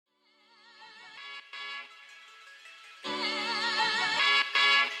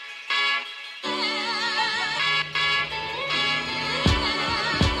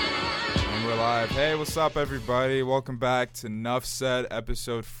Hey, what's up, everybody? Welcome back to Nuff Said,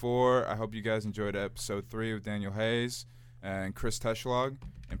 episode 4. I hope you guys enjoyed episode 3 with Daniel Hayes and Chris Teschlog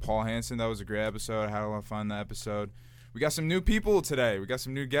and Paul Hansen. That was a great episode. I had a lot of fun in that episode. We got some new people today. We got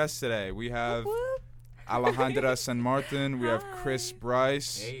some new guests today. We have Alejandra San Martin. We have Chris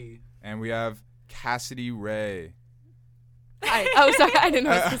Brice. Hey. And we have Kassidy Ray. Sorry. I didn't know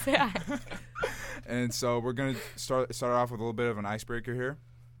what to say. And so we're going to start off with a little bit of an icebreaker here.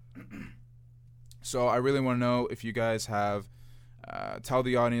 So I really want to know if you guys have, tell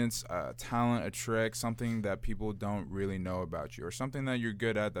the audience a talent, a trick, something that people don't really know about you, or something that you're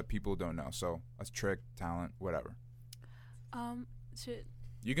good at that people don't know. So a trick, talent, whatever.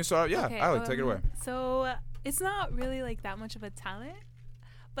 You can start. Yeah, okay, take it away. So it's not really like that much of a talent,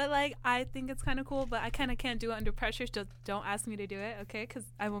 but like I think it's kind of cool. But I kind of can't do it under pressure. Just don't ask me to do it, okay? Because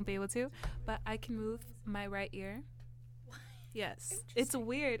I won't be able to. But I can move my right ear. Yes, it's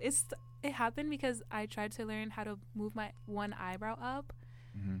weird. It happened because I tried to learn how to move my one eyebrow up,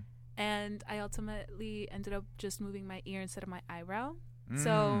 and I ultimately ended up just moving my ear instead of my eyebrow.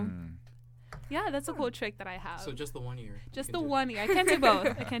 So, yeah, that's a cool trick that I have. So just the one ear? Just the one ear. I can't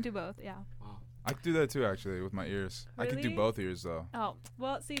do both. Yeah. Wow. I could do that too, actually, with my ears. Really? I could do both ears, though. Oh,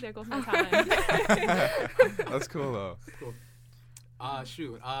 well, see, there goes my talent. That's cool, though. Cool.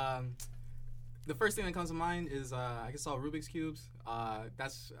 The first thing that comes to mind is I can solve Rubik's Cubes.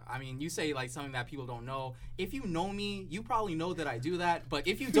 You say like something that people don't know. If you know me, you probably know that I do that. But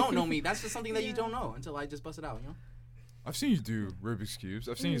if you don't know me, that's just something that you don't know until I just bust it out, you know? I've seen you do Rubik's Cubes.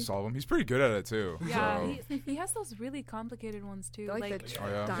 I've seen you solve them. He's pretty good at it, too. Yeah, so. he has those really complicated ones, too. Like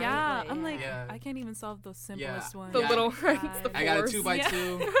yeah, I'm like, I can't even solve those simplest ones. The little rings, the I got a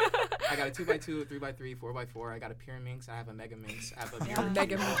 2x2. I got a 2x2, a 3x3, 4x4. I got a Pyraminx. I have a Megaminx. I have a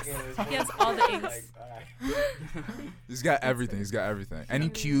Megaminx. He has all the inks. He's got everything. Any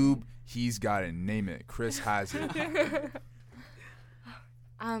cube, he's got it. Name it. Chris has it.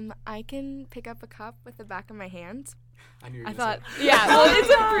 I can pick up a cup with the back of my hand. I thought,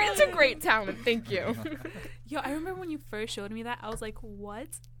 it's a great talent. Thank you. Yo, I remember when you first showed me that, I was like, what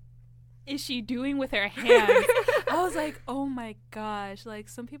is she doing with her hands? I was like, oh my gosh. Like,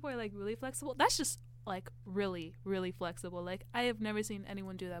 some people are like really flexible. That's just like really, really flexible. Like, I have never seen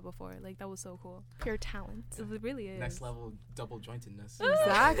anyone do that before. Like, that was so cool. Pure talent. It really is. Next level double jointedness.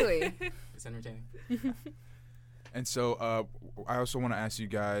 Exactly. It's entertaining. And so I also want to ask you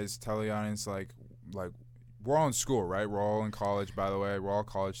guys, tell the audience, like we're all in school, right? We're all in college, by the way. We're all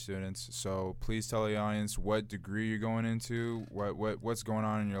college students. So please tell the audience what degree you're going into, what's going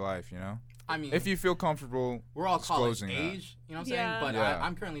on in your life, you know? I mean, if you feel comfortable, we're all college that. age, you know what I'm saying? But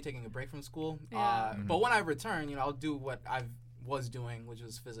I'm currently taking a break from school. But when I return, I'll do what I was doing, which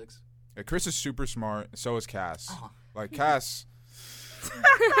is physics. Yeah, Chris is super smart. So is Cass. Like Cass,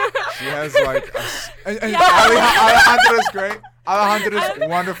 she has like, Alejandra's great. Alejandra's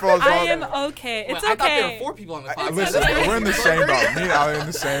wonderful as well. I am okay. It's okay. I thought there were 4 people on the class. Listen, we're in the same boat. Me and Ali in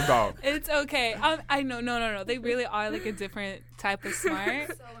the same boat. It's okay. I know. No. They really are like a different type of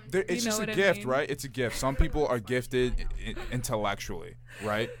smart. It's just a gift, right? It's a gift. Some people are gifted intellectually,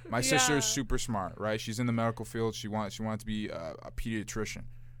 right? My sister is super smart, right? She's in the medical field. She wanted to be a pediatrician.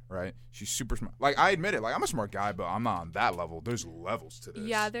 Right? She's super smart. Like, I admit it. Like, I'm a smart guy, but I'm not on that level. There's levels to this.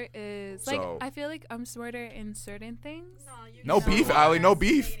 Yeah, there is. So, like, I feel like I'm smarter in certain things. No beef, Ali. No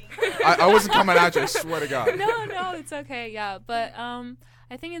beef. I wasn't coming at you. I swear to God. No, it's okay. Yeah, but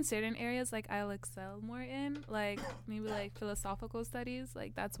I think in certain areas, like, I'll excel more in. Like, maybe, like, philosophical studies.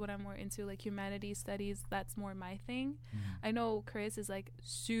 Like, that's what I'm more into. Like, humanities studies. That's more my thing. I know Chris is, like,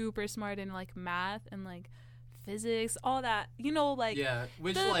 super smart in, like, math and, like, physics, all that, like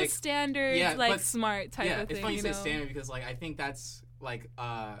which the like standard, smart type of thing. It's funny you say standard because like I think that's like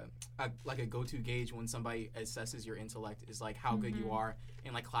a go-to gauge when somebody assesses your intellect is like how good you are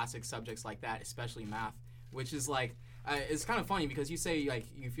in like classic subjects like that, especially math, which is like it's kind of funny because you say like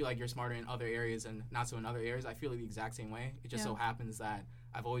you feel like you're smarter in other areas and not so in other areas. I feel the exact same way. It just so happens that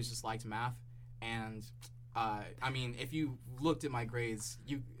I've always just liked math, and if you looked at my grades,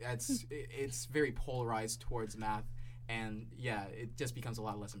 it's very polarized towards math, and it just becomes a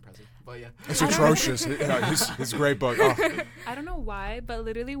lot less impressive. But it's atrocious. His great book. Oh. I don't know why, but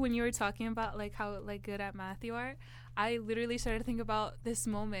literally when you were talking about like how like good at math you are, I literally started to think about this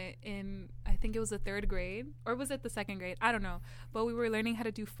moment in, I think it was the 3rd grade, or was it the 2nd grade? I don't know. But we were learning how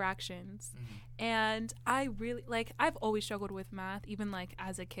to do fractions. And I really, like, I've always struggled with math, even, like,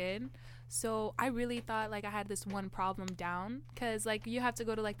 as a kid. So I really thought, like, I had this one problem down. Because, like, you have to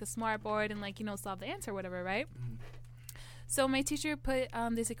go to, like, the smart board and, like, solve the answer or whatever, right? So my teacher put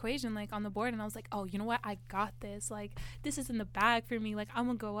this equation like on the board, and I was like, oh, you know what? I got this. Like, this is in the bag for me. Like, I'm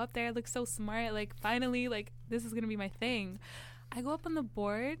gonna go up there. I look so smart. Like, finally, like, this is gonna be my thing. I go up on the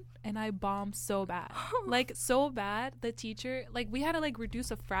board and I bomb so bad. Like, so bad. The teacher, like, we had to like reduce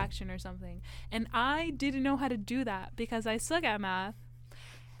a fraction or something, and I didn't know how to do that because I suck at math.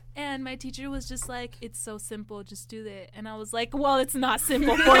 And my teacher was just like, it's so simple, just do it. And I was like, well, it's not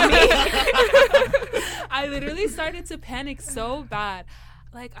simple for me. I literally started to panic so bad.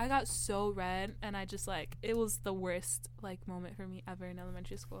 Like, I got so red, and I just, like, it was the worst, like, moment for me ever in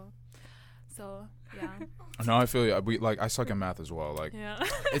elementary school. So, yeah. No, I feel you. I suck at math as well. Like, Yeah.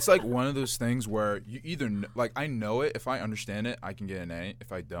 it's like one of those things where you either, like, I know it. If I understand it, I can get an A.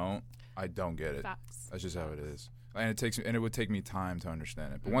 If I don't get it. Facts. That's just how it is. And it would take me time to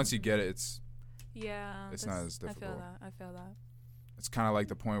understand it. But once you get it, it's not as difficult. I feel that. It's kind of like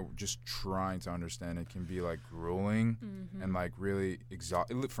the point where just trying to understand it can be like grueling and like really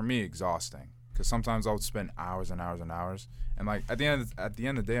for me exhausting. Because sometimes I'll spend hours and hours and hours, and like at the end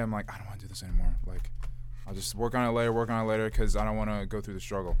of the day, I'm like, I don't want to do this anymore. Like, I'll just work on it later because I don't want to go through the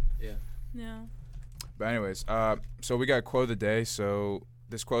struggle. Yeah. But anyways, so we got quote of the day. So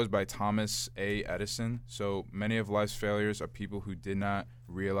this quote is by Thomas A. Edison. So many of life's failures are people who did not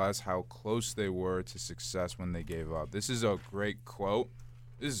realize how close they were to success when they gave up. This is a great quote.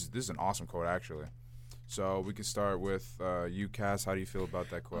 This is an awesome quote, actually. So we can start with you, Cass. How do you feel about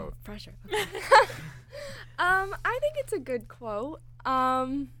that quote? Oh, pressure. Okay. I think it's a good quote.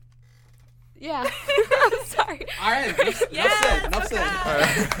 Yeah. I'm sorry. All right. Enough said.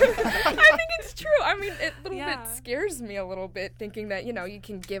 I think it's true. I mean, it a little Yeah. bit scares me a little bit, thinking that, you know, you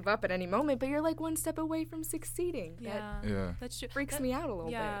can give up at any moment, but you're like one step away from succeeding. Yeah. Yeah. That's true. That freaks me out a little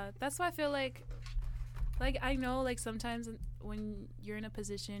bit. Yeah, that's why I feel like I know, like, sometimes when you're in a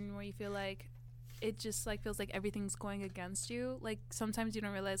position where you feel like it just, like, feels like everything's going against you, like, sometimes you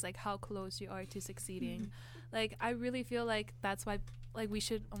don't realize, like, how close you are to succeeding. Like, I really feel like that's why, like, we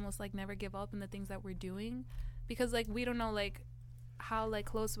should almost, like, never give up in the things that we're doing, because, like, we don't know, like, how, like,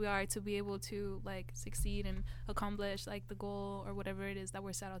 close we are to be able to, like, succeed and accomplish, like, the goal or whatever it is that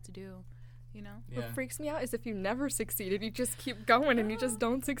we're set out to do, you know? Yeah. What freaks me out is if you never succeeded, you just keep going and you just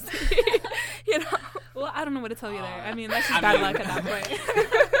don't succeed. You know? Well, I don't know what to tell you there. I mean, that's just bad luck at that point.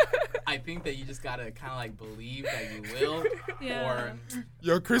 I think that you just gotta kind of like believe that you will, Yeah. or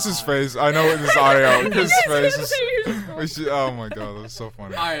Yo, Chris's face. I know in this audio. Chris's face is. Oh my god, that was so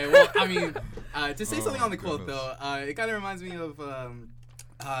funny. all right. Well, I mean, to say something Oh, on the quote goodness. though, it kind of reminds me of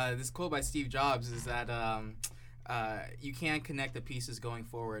this quote by Steve Jobs. Is that you can't connect the pieces going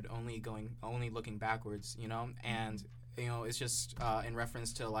forward, only looking backwards. You know, and you know it's just in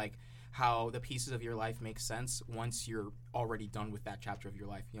reference to like how the pieces of your life make sense once you're already done with that chapter of your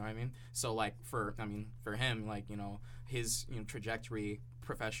life. You know what I mean? So like for him, like, you know, his trajectory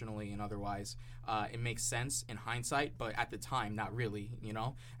professionally and otherwise, it makes sense in hindsight, but at the time, not really, you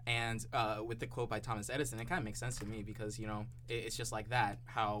know? And with the quote by Thomas Edison, it kind of makes sense to me because, you know, it's just like that,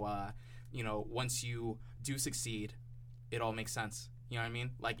 how, you know, once you do succeed, it all makes sense. You know what I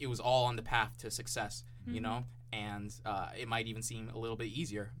mean? Like, it was all on the path to success, you know? And it might even seem a little bit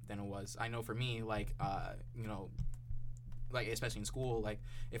easier than it was. I know for me, like, you know, like, especially in school, like,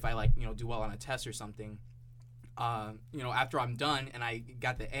 if I, like, you know, do well on a test or something, you know, after I'm done and I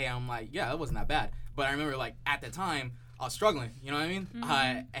got the A, I'm like, yeah, that wasn't that bad. But I remember, like, at the time, I was struggling, you know what I mean?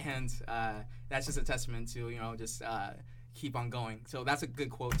 And that's just a testament to, you know, just keep on going. So that's a good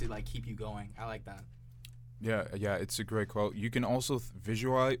quote to, like, keep you going. I like that. Yeah, it's a great quote. You can also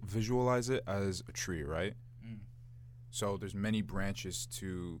visualize it as a tree, right? So there's many branches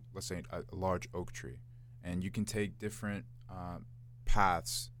to, let's say, a large oak tree, and you can take different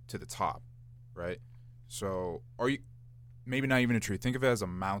paths to the top, right? So, or you maybe not even a tree. Think of it as a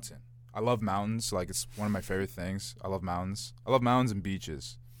mountain. I love mountains. Like, it's one of my favorite things. I love mountains. I love mountains and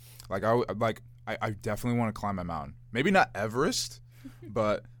beaches. Like, I definitely want to climb a mountain. Maybe not Everest,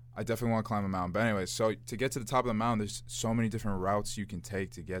 but I definitely want to climb a mountain. But anyway, so to get to the top of the mountain, there's so many different routes you can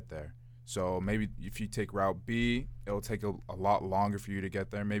take to get there. So maybe if you take Route B, it'll take a lot longer for you to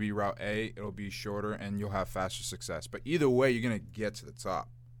get there. Maybe Route A, it'll be shorter and you'll have faster success. But either way, you're going to get to the top.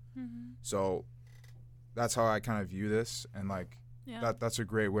 So that's how I kind of view this. And, like, that's a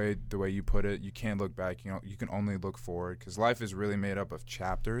great way, the way you put it. You can't look back. You know, you can only look forward because life is really made up of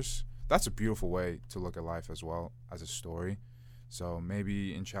chapters. That's a beautiful way to look at life as well, as a story. So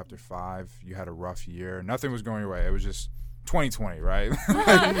maybe in Chapter 5, you had a rough year. Nothing was going your way. It was just 2020, right?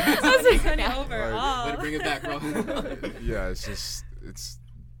 That's overall. Way to bring it back, bro. Yeah, it's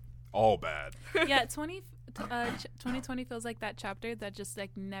all bad. Yeah, 2020 feels like that chapter that just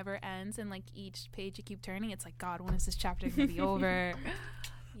like never ends, and like each page you keep turning, it's like, God, when is this chapter gonna be over?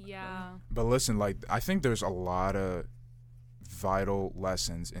 Yeah. But listen, like, I think there's a lot of vital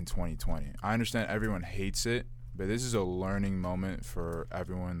lessons in 2020. I understand everyone hates it, but this is a learning moment for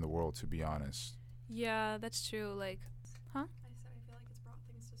everyone in the world, to be honest. Yeah, that's true. Like, huh? I said I feel like it's brought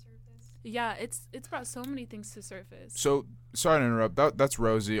things to surface. Yeah, it's brought so many things to surface. So, sorry to interrupt. That's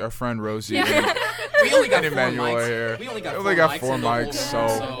Rosie, our friend Rosie. Yeah. We only got And 4 Emmanuel mics. here. We only got We only 4 got mics. 4 in the whole mics, room,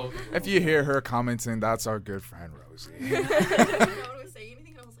 so if you hear her commenting, that's our good friend Rosie. I didn't want to say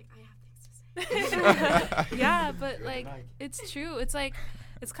anything, and I was like, I have things to say. Yeah, but like, it's true. It's like,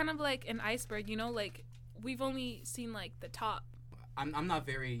 it's kind of like an iceberg, you know, like we've only seen like the top. I'm not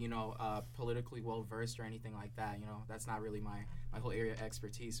very, politically well versed or anything like that. That's not really my whole area of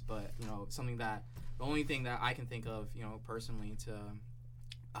expertise. But something that the only thing that I can think of, personally to,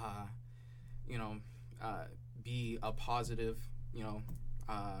 be a positive,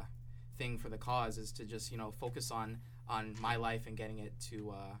 thing for the cause is to just focus on my life and getting it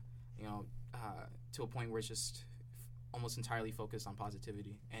to to a point where it's just almost entirely focused on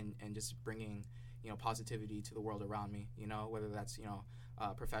positivity and just bringing positivity to the world around me, whether that's,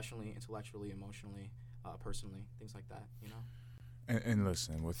 professionally, intellectually, emotionally, personally, things like that, And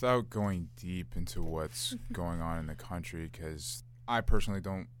listen, without going deep into what's going on in the country, because I personally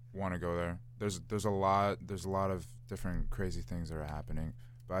don't want to go there. There's a lot of different crazy things that are happening.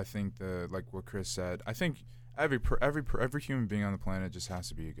 But I think like what Chris said, I think every human being on the planet just has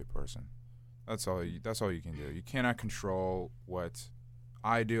to be a good person. That's all you can do. You cannot control what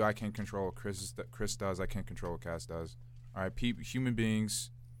I do. I can't control what Chris does. I can't control what Cass does. All right, human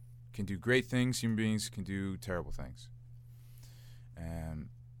beings can do great things. Human beings can do terrible things. And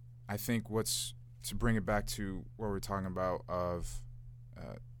I think to bring it back to what we're talking about of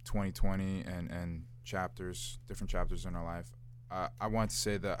 2020 and different chapters in our life, I want to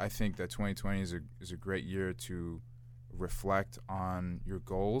say that I think that 2020 is a great year to reflect on your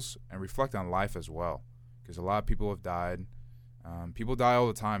goals and reflect on life as well, because a lot of people have died. People die all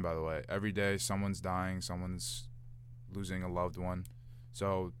the time, by the way. Every day someone's dying, someone's losing a loved one.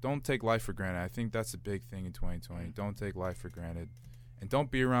 So don't take life for granted. I think that's a big thing in 2020. Don't take life for granted. And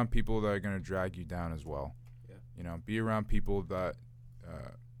don't be around people that are going to drag you down as well. Yeah. Be around people that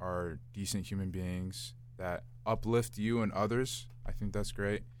are decent human beings, that uplift you and others. I think that's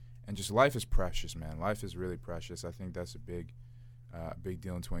great. And just life is precious, man. Life is really precious. I think that's a big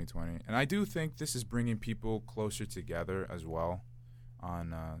deal in 2020. And I do think this is bringing people closer together as well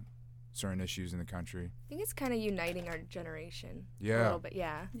on certain issues in the country. I think it's kind of uniting our generation a Yeah. little bit,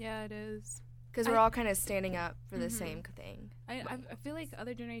 yeah. Yeah, it is. Because we're all kind of standing up for the same thing. I feel like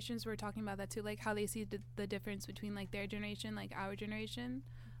other generations were talking about that too, like how they see the difference between like their generation, like our generation,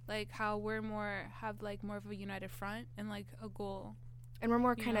 like how we're have like more of a united front and like a goal. And we're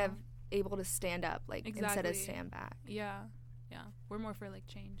more kind of able to stand up, like, instead of Exactly. stand back. Yeah. We're more for like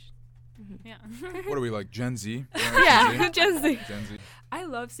change. Yeah. What are we, like, Gen Z? Yeah, Gen Z. Gen Z. I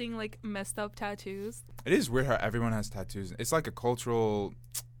love seeing like messed up tattoos. It is weird how everyone has tattoos. It's like a cultural,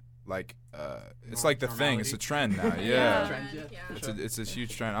 like, it's like the thing. It's a trend now. Yeah. Trend, yeah. It's a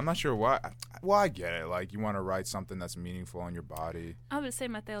huge trend. I'm not sure why. Well, I get it. Like, you want to write something that's meaningful on your body. I would say,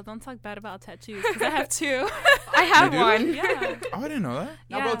 Mateo, don't talk bad about tattoos because I have 2. I have You do? one. Yeah. Oh, I didn't know that.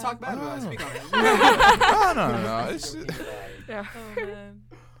 Now, Yeah. bro, talk bad about it. Speak on it. No. It's Yeah. Oh man.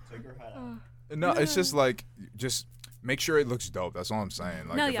 Take your hat off. no, it's just like, just make sure it looks dope. That's all I'm saying.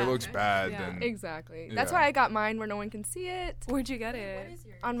 Like, No, if yeah. it looks bad, Yeah. then Exactly. That's Yeah. why I got mine where no one can see it. Where'd you get What it? is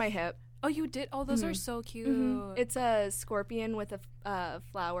yours? On my hip. Oh, you did. Oh, those are so cute. It's a scorpion with a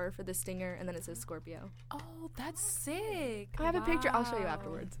flower for the stinger, and then it says Scorpio. Oh, that's sick. I have a picture. I'll show you Wow.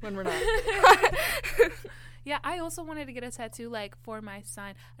 afterwards when we're done. Yeah, I also wanted to get a tattoo like for my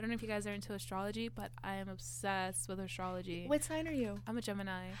sign. I don't know if you guys are into astrology, but I am obsessed with astrology. What sign are you? I'm a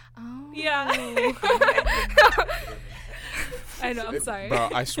Gemini. Oh. Yeah. I know. I'm sorry. Bro,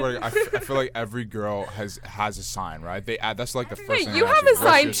 I swear, I feel like every girl has a sign, right? They add, that's like the first Wait, thing. you they have ask you, a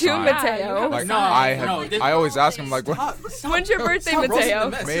sign what's your too, sign? Mateo. Like, No, I always ask him, like, what? When's your birthday, Stop roasting Mateo? the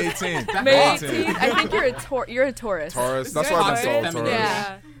mess. May 18th. May 18th. I think you're a Taurus. Taurus. That's what I've been told. Feminine. Taurus.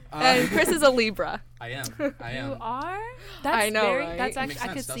 Yeah. And Chris is a Libra. I am. You are? I know, very, right? That's It actually, makes I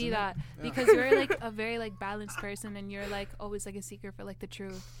could sense, see doesn't that it? Yeah. because you're like a very like balanced person and you're like always like a seeker for like the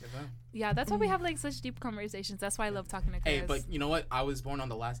truth. Yeah, that's why we have like such deep conversations. That's why I love talking to Chris. Hey, but you know what? I was born on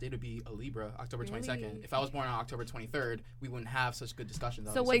the last day to be a Libra, October 22nd. Really? If I was born on October 23rd, we wouldn't have such good discussions. So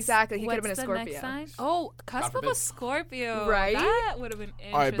obviously. what's, Exactly, he could've what's been a the next Scorpio. sign? Oh, cusp of a forbid. Scorpio. Right? That would have been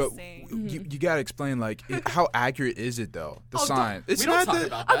All right, but interesting. you gotta explain, like, how accurate is it though? The sign. It's we don't not talk the.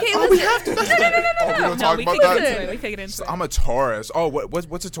 about that. Okay, Oh, we have to. we don't No, talk we about can get that. into it. We can get into it. I'm a Taurus. Oh,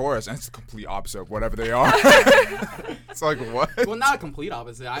 what's a Taurus? And it's the complete opposite of whatever they are. It's like, what? Well, not a complete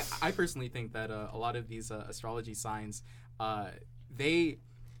opposite. I personally think that a lot of these astrology signs, they,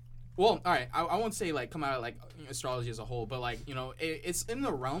 well, all right, I won't say like come out of like astrology as a whole, but like, you know, it's in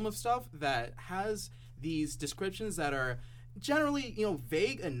the realm of stuff that has these descriptions that are generally, you know,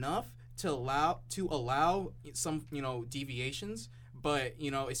 vague enough to allow some, you know, deviations, but,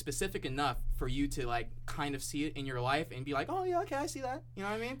 you know, it's specific enough for you to like kind of see it in your life and be like, oh yeah, okay, I see that. You know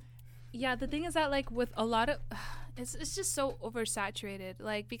what I mean? Yeah, the thing is that like with a lot of it's just so oversaturated,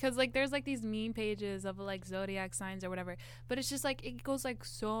 like, because like there's like these meme pages of like zodiac signs or whatever, but it's just like it goes like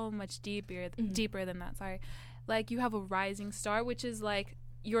so much deeper than that. Sorry. Like you have a rising star, which is like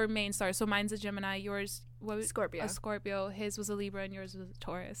your main star. So mine's a Gemini, yours Scorpio. A Scorpio, his was a Libra, and yours was a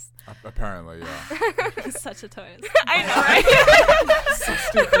Taurus. Apparently, yeah. He's such a Taurus. I know, right? So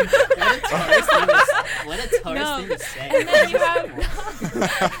stupid. What a Taurus thing to say. And then you have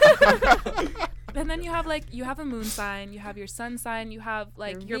and then you have like you have a moon sign, you have your sun sign, you have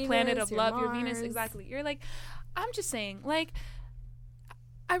like your planet Venus, of love, your your Venus. Mars. Exactly. You're like, I'm just saying, like,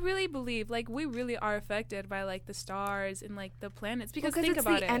 I really believe like we really are affected by like the stars and like the planets, because think it's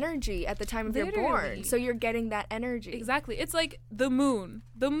about the it. energy at the time of you're Literally. born, so you're getting that energy. Exactly. It's like the moon.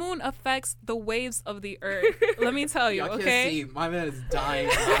 The moon affects the waves of the earth. Let me tell you, Y'all can't okay? see, my man is dying.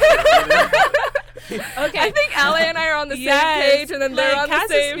 Okay. I think Ale and I are on the same Yes. page, and then they're Like, on the Cass is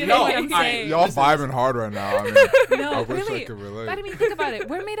same feeling page. what I'm saying. Y'all Listen. vibing hard right now. I mean, No, I wish really. I could relate. But I mean, think about it.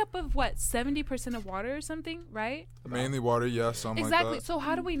 We're made up of what, 70% of water or something, right? Mainly water, yeah, something Exactly. like that. So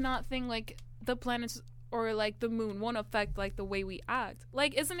how do we not think like the planets or like the moon won't affect like the way we act?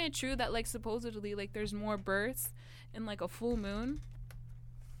 Like, isn't it true that like supposedly like there's more births in like a full moon?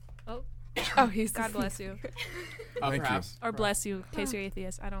 Oh, Oh, he's God bless you, Thank you. Perhaps. or bless you, in case you're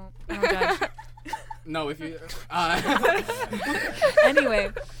atheist. I don't judge. No, if you.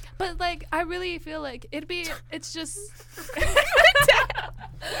 Anyway, but like I really feel like it's just.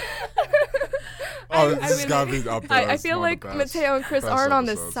 Oh, I this has really- got to be up there. I as feel one of like the best- Mateo and Chris best aren't on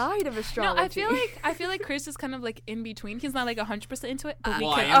the episodes. side of No, astrology. I feel like Chris is kind of like in between. He's not like 100% into it, but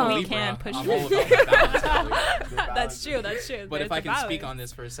Well, I am a we Libra. can push I'm through. all about the balance. That's true. That's true. But if There's I the can speak balance. on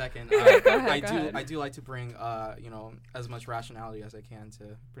this for a second, Go ahead, I go do ahead. I do like to bring you know, as much rationality as I can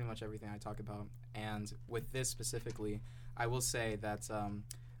to pretty much everything I talk about. And with this specifically, I will say that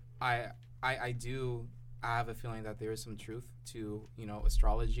I have a feeling that there is some truth to, you know,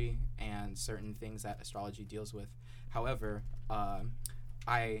 astrology and certain things that astrology deals with. However,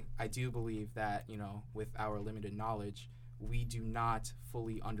 I do believe that, you know, with our limited knowledge, we do not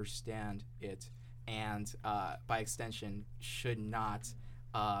fully understand it, and by extension, should not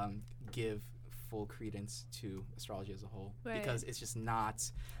give full credence to astrology as a whole, Right. because it's just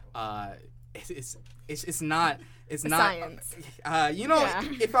not. It's not Science. You know, Yeah.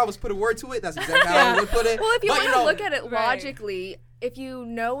 if I was put a word to it, that's exactly how I would put it. Well, if you But, want to know, look at it Right. logically, if you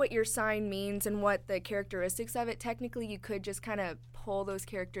know what your sign means and what the characteristics of it, technically you could just kind of pull those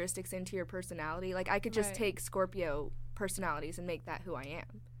characteristics into your personality. Like I could just Right. take Scorpio personalities and make that who I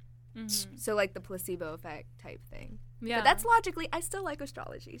am. Mhm. So like the placebo effect type thing. Yeah. But that's logically, I still like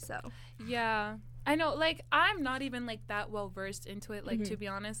astrology, so. Yeah, I know. Like, I'm not even like that well versed into it. Like, Mhm. to be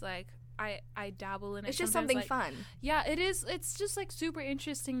honest, like I dabble in it. It's just sometimes, something like, fun. Yeah, it is. It's just like super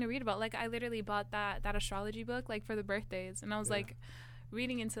interesting to read about. Like, I literally bought that astrology book like for the birthdays, and I was Yeah. like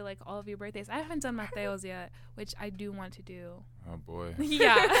reading into like all of your birthdays. I haven't done Mateo's yet, which I do want to do. Oh boy.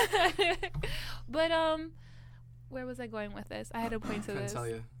 Yeah, but where was I going with this? I had a point to couldn't this. tell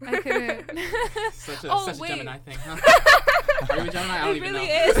you. I couldn't. Such Oh, a wait. Gemini thing, huh? Are you a Gemini? I don't It even really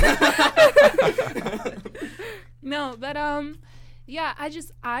know. is. No, but yeah,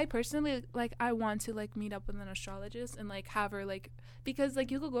 I personally like I want to like meet up with an astrologist and like have her like, because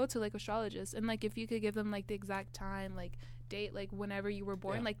like you could go to like astrologists and like if you could give them like the exact time, like date, like whenever you were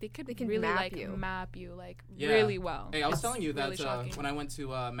born, Yeah. like they They could can really map like you. map you like Yeah. really well. Hey, I was It's telling you really that shocking. when I went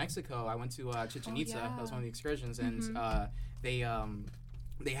to Mexico, I went to Chichen Itza. yeah. That was one of the excursions, and Mhm.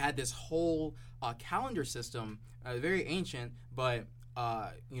 they had this whole calendar system, very ancient, but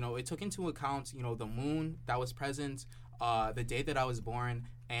you know, it took into account, you know, the moon that was present, the day that I was born,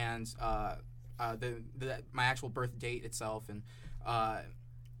 and my actual birth date itself, and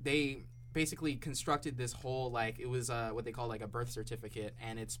they basically constructed this whole, like, it was what they call like a birth certificate,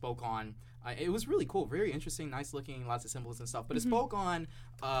 and it spoke on it was really cool, very interesting, nice looking, lots of symbols and stuff, but it spoke on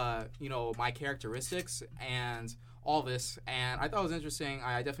you know, my characteristics and all this, and I thought it was interesting.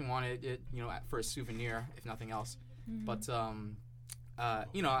 I definitely wanted it, you know, for a souvenir, if nothing else. But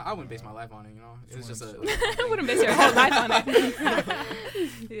you know, I wouldn't base my life on it. You know, it's just a. I wouldn't base your whole life on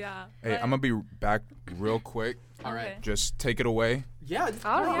it. Yeah. Hey, I'm gonna be back real quick. All right. Just take it away. Yeah.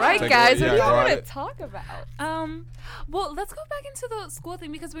 All yeah. right, Take guys. it- What do yeah, you go want to ahead. talk about? Well, let's go back into the school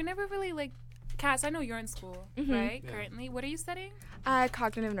thing because we never really like. Cass, I know you're in school, right? Yeah. Currently, what are you studying?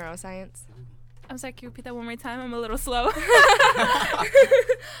 Cognitive neuroscience. I'm sorry, can you repeat that one more time? I'm a little slow.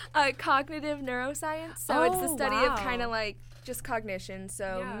 Cognitive neuroscience. So it's the Oh, study of wow. kind of like just cognition.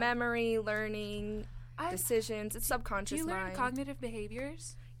 So Yeah. memory, learning, decisions. It's Do subconscious you learn mind. cognitive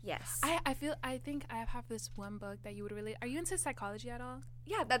behaviors? Yes. I think I have this one book that you would relate. Are you into psychology at all?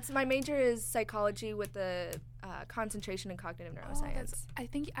 Yeah, that's my major is psychology with the concentration in cognitive neuroscience. I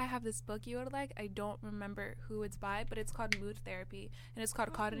think I have this book you would like. I don't remember who it's by, but it's called Mood Therapy, and it's called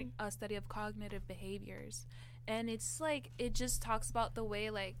a study of cognitive behaviors. And it's like it just talks about the way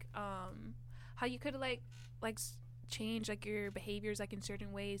like how you could change like your behaviors like in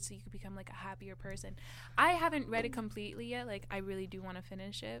certain ways so you could become like a happier person. I haven't read it completely yet. Like I really do want to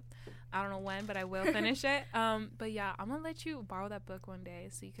finish it. I don't know when, but I will finish it. But yeah, I'm gonna let you borrow that book one day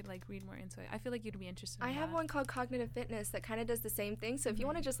so you could like read more into it. I feel like you'd be interested. I in have that. one called Cognitive Fitness that kind of does the same thing. So if you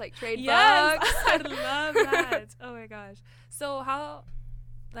want to just like trade Yes, books. I love that. Oh my gosh. So how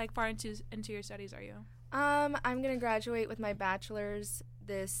like far into your studies are you? I'm gonna graduate with my bachelor's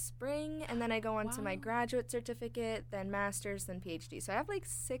this spring, and then I go on to my Wow. graduate certificate, then master's, then PhD. So I have like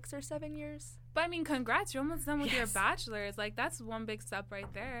 6 or 7 years. But I mean, congrats! You're almost done with your Yes. bachelor's. Like that's one big step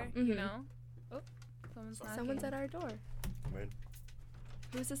right there. You Mhm. know. Oh, someone's at our door. Man.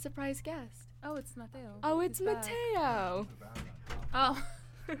 Who's a surprise guest? Oh, it's Mateo. Oh, it's He's back. Mateo. Oh,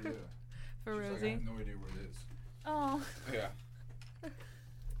 Yeah. for She's like, I Rosie. have no idea where it is. Oh. Yeah.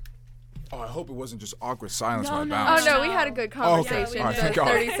 Oh, I hope it wasn't just awkward silence No, when no, I Oh bounced. no, we had a good Oh, okay. conversation. All right, for thank God.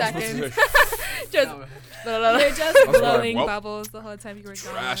 30 I was about to seconds. say. No, You're just was like, blowing well, bubbles the whole time you were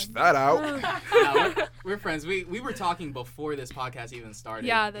Trash gone. that out. no, we're friends. We were talking before this podcast even started.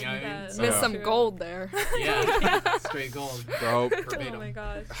 Yeah, you know what I mean? that- So, Missed Yeah. some True. gold there. yeah, straight gold. Bro. Oh Verbatim. my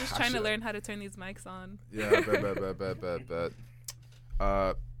gosh. Just I trying to should- learn how to turn these mics on. Yeah, bet.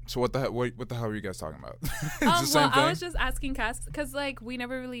 So what the hell? What the hell were you guys talking about? It's the Well, same thing. I was just asking Cass because like we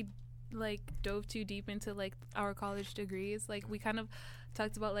never really like dove too deep into like our college degrees. Like we kind of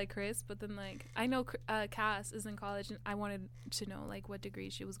talked about like Chris, but then like I know Cass is in college, and I wanted to know like what degree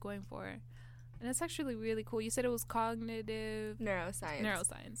she was going for, and it's actually really cool. You said it was cognitive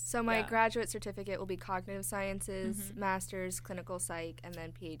Neuroscience. So So my graduate certificate will be cognitive sciences, master's clinical psych, and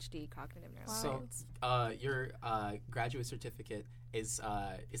then PhD cognitive neuroscience. So, your graduate certificate is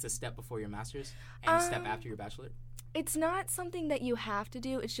a step before your master's and a step after your bachelor. It's not something that you have to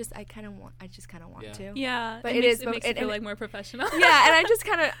do. It's just I just kind of want Yeah. to. Yeah, But it it makes, is- It but makes you it- feel and- like more professional. Yeah, and I just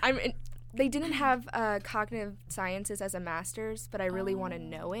kind of they didn't have cognitive sciences as a master's, but I really want to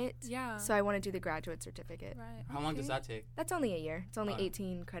know it. Yeah. So I want to do the graduate certificate. Right. How long does okay. that take? That's only a year. It's only Oh.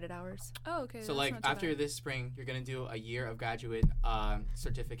 18 credit hours. Oh, okay. So that's like not too after bad. this spring, you're gonna do a year of graduate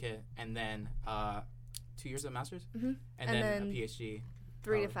certificate, and then 2 years of master's, Mhm. and And then then a PhD.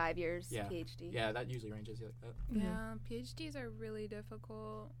 3 to Probably. 5 years Yeah. PhD. Yeah, that usually ranges like that. Yeah, PhDs are really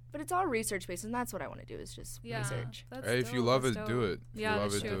difficult. But it's all research based, and that's what I want to do is just Yeah, research. that's Hey, if you dope, love that's it, do dope. it. If Yeah, you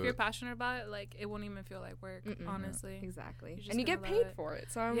love that's it, true. do If you're it. passionate about it, like it won't even feel like work, Mm-mm. honestly. Exactly. You're just And you get gonna love paid it. for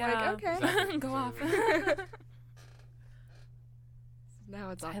it. So I'm Yeah. like, okay. Exactly. Go off. Now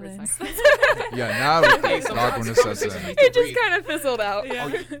it's awkward Silence. silence. Yeah, now Hey, it's sometimes awkwardness conversations sets in. need to It just breathe. kind of fizzled out. Yeah.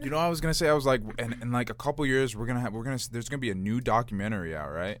 You know what I was gonna say? I was like, in like a couple years, there's gonna be a new documentary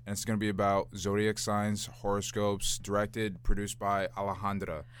out, right? And it's gonna be about zodiac signs, horoscopes, directed, produced by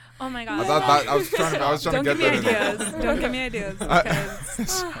Alejandra. Oh my I god. thought I was trying to Don't get give me that in there. ideas. Don't give me ideas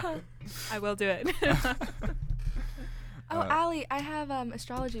because I will do it. Oh, Allie, I have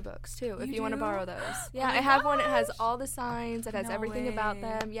astrology books too. If You you want to do? borrow those, yeah, my I have one. It has gosh. all the signs. It has No everything about way.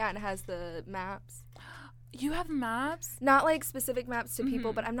 them. Yeah, and it has the maps. You have maps? Not like specific maps to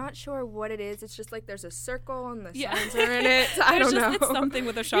people, Mhm. but I'm not sure what it is. It's just like there's a circle and the Yeah. signs are in it. I There's don't know. It's something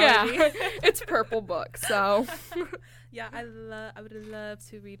with astrology. Yeah, it's purple book. So Yeah, I would love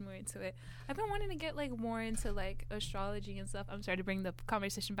to read more into it. I've been wanting to get like more into like astrology and stuff. I'm sorry to bring the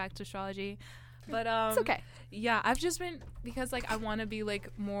conversation back to astrology. But it's okay. yeah, I've just been because like I want to be like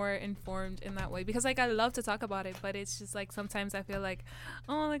more informed in that way because like I love to talk about it, but it's just like sometimes I feel like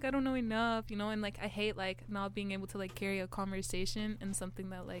like I don't know enough, you know, and like I hate like not being able to like carry a conversation in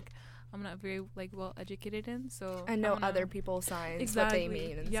something that like I'm not very like well educated in. So And I know don't other people's signs, exactly what they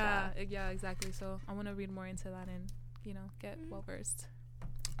mean, and yeah, stuff. yeah, exactly. So I want to read more into that and get well versed.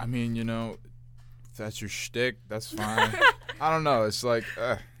 I mean, if that's your shtick, that's fine. I don't know. It's like,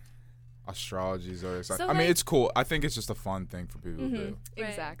 astrology, zodiac sign. So, I mean, like- it's cool. I think it's just a fun thing for people to do. Mm-hmm. Right.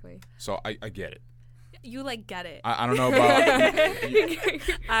 Exactly. So I get it. You like get it. I don't know about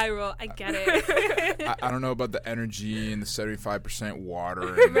I roll. I get it. I don't know about the energy and the 75%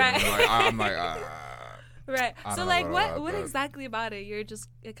 water. And Right. like, I'm like, Right. I So don't like, know what about what that. exactly about it?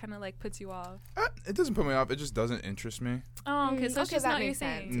 It kind of like puts you off. it doesn't put me off. It just doesn't interest me. Oh, okay. So it's just that not your makes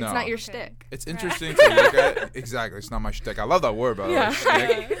sense. thing. No. It's not your Okay. shtick. It's interesting to look at. Exactly. It's not my shtick. I love that word, by the way. Yeah.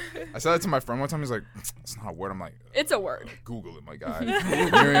 Shtick. I said that to my friend one time. He's like, it's not a word. I'm like, It's a word. Google it, my guy.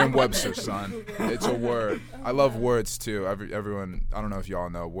 Merriam-Webster, son. It's a word. I love words too. Everyone. I don't know if y'all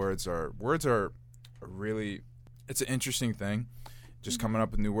know. Words are really. It's an interesting thing. Just coming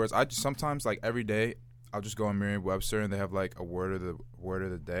up with new words. I just sometimes like every day. I'll just go on Merriam-Webster and they have like a word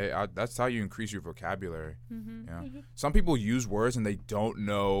of the day. That's how you increase your vocabulary. Mm-hmm. Yeah. Some people use words and they don't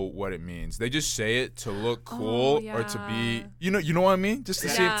know what it means. They just say it to look cool or to be, you know what I mean? Just to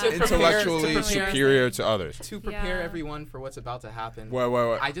Yeah. seem To prepare- intellectually to prepare. superior to others. To prepare Yeah. everyone for what's about to happen. Wait.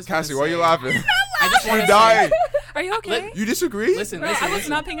 I just Cassie, wanna why are you say- laughing? I just want You're to dying. say, Are you okay? You disagree? listen. I was listen.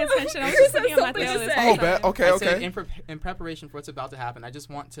 not paying attention. I was Chris just looking has at Mateo. something to this say. whole Oh, time. bet. Okay. I said Okay. in preparation for what's about to happen, I just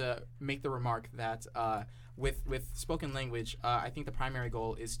want to make the remark that with spoken language, I think the primary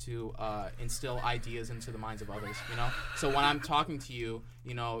goal is to instill ideas into the minds of others. You know, so when I'm talking to you,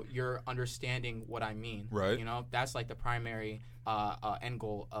 you know, you're understanding what I mean. Right. You know, that's like the primary end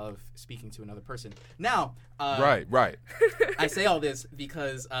goal of speaking to another person. Now. Right. I say all this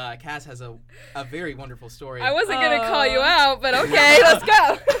because Cass has a very wonderful story. I wasn't gonna call you out, but okay, let's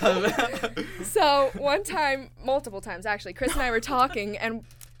go. So one time, multiple times actually, Chris and I were talking, and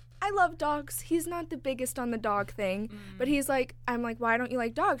I love dogs. He's not the biggest on the dog thing, but he's like, I'm like, why don't you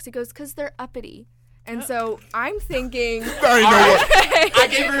like dogs? He goes, 'cause they're uppity. And so I'm thinking, I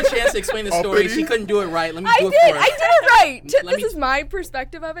gave her a chance to explain the story. Uppity? She couldn't do it right. Let me I do it did for her. it right. Let This me- is my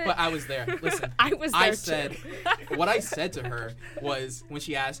perspective of it. But I was there. Listen, I was there I too. said, what I said to her was when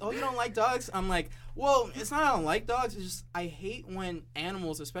she asked, "Oh, you don't like dogs?" I'm like, "Well, it's not I don't like dogs. It's just I hate when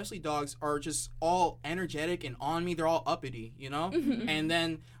animals, especially dogs, are just all energetic and on me. They're all uppity, you know." And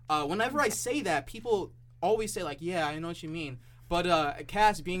then whenever I say that, people always say like, "Yeah, I know what you mean." But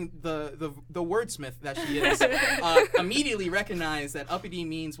Cass, being the wordsmith that she is, immediately recognized that uppity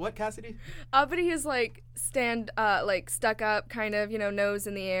means what, Kassidy? Uppity is like like stuck up, kind of, nose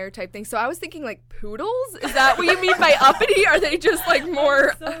in the air type thing. So I was thinking like poodles? Is that what you mean by uppity? Are they just like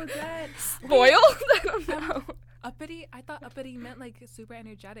more So dead. spoiled? I don't know. Uppity? I thought uppity meant like super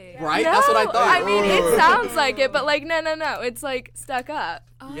energetic. Right? That's what I No, thought. I mean, it sounds like it, but like, no. It's like stuck up.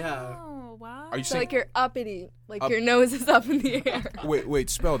 Oh, Yeah. wow. Are you So saying like you're uppity, like Up- your nose is up in the air. wait,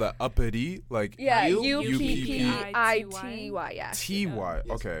 spell that uppity like Yeah, U- UPPITY, yeah. T-Y. Yes.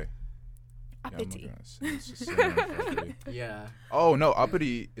 Okay. Uppity. It's just saying uppity. Yeah. Oh no,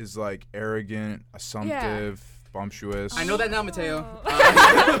 uppity is like arrogant, assumptive, bumptuous. I know that now, Mateo.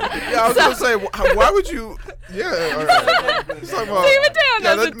 Yeah, I was gonna say, why would you? Yeah, all right. Let's talk about- See, Mateo yeah,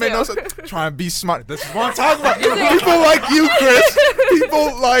 knows that it made no too. sense. Trying to be smart. This is what I'm talking about. People like you, Chris.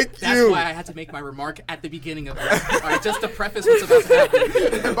 People like That's you. why I had to make my remark at the beginning of this. All right, just to preface what's about to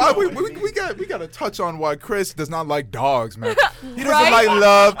happen. And by the way, we got to touch on why Chris does not like dogs, man. He doesn't Right? like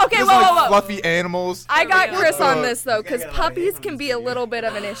love. Okay, he doesn't whoa, like whoa, whoa. fluffy animals. I got Yeah. Chris on Uh, this though, because gotta let puppies him can be a see little it. bit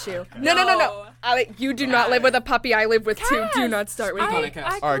of an issue. No. You do not live with a puppy. I live with two. Do not start with Speak on me. it,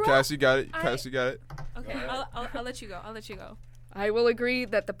 Cass. All right, grew up- Cass, you got it. Cass, you got it. Okay, I'll let you go. I'll let you go. I will agree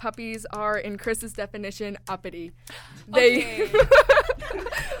that the puppies are, in Chris's definition, uppity. They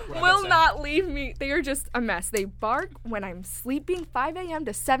Okay. will not leave me. They are just a mess. They bark when I'm sleeping 5 a.m.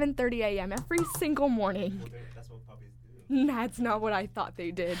 to 7:30 a.m. every single morning. That's what puppies do. That's not what I thought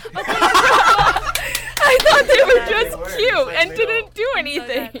they did. I thought they were just It's cute like and they didn't do So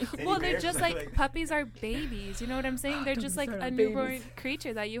anything. that- well, they're bears? just like puppies are babies. You know what I'm saying? They're just like Puppies are a newborn babies.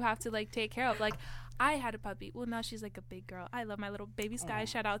 creature that you have to like take care of. Like I had a puppy. Well, now she's like a big girl. I love my little baby Sky.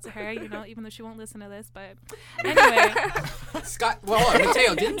 Shout out to her. You know, even though she won't listen to this, but anyway. Sky, well,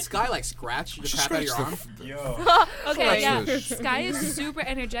 Mateo, didn't Sky like scratch the crap out of your arm? Yo. Okay, yeah. Scratch the Sky is super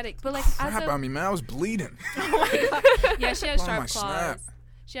energetic, but like as Crap a on me, man. I was bleeding. yeah, she has Oh, my sharp snap. claws.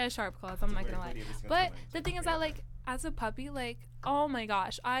 She has sharp claws. I'm not gonna lie. But the thing is that like as a puppy, like oh my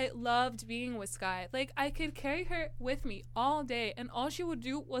gosh, I loved being with Sky. Like I could carry her with me all day, and all she would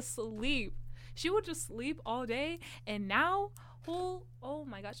do was sleep. She would just sleep all day. And now, oh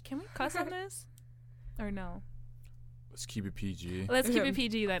my gosh, can we cuss on this or no? Let's keep it PG. Let's keep it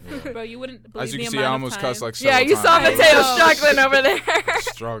PG then. Bro, you wouldn't believe As you the can see, I amount almost of cussed time. like Yeah, several you saw times. Mateo I know. struggling over there.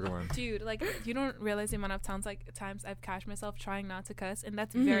 Struggling. Dude, like, you don't realize the amount of times I've catched myself trying not to cuss, and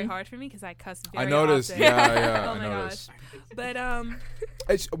that's very hard for me because I cuss very I noticed. often. Yeah, Oh I my noticed. But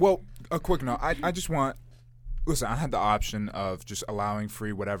Well, a quick note. I just want. Listen, I had the option of just allowing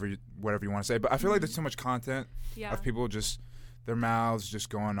free whatever you want to say, but I feel like there's so much content yeah. of people just their mouths just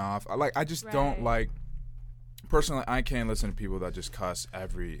going off. I just Right. don't like. Personally, I can't listen to people that just cuss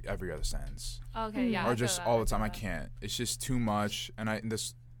every other sentence Okay, yeah. I or feel just that, all the feel time. I that. can't. It's just too much, and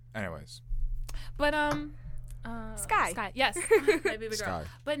anyways. But Sky. Yes. My baby girl. Sky.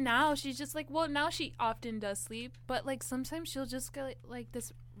 But now she's just like, well, now she often does sleep, but like sometimes she'll just get like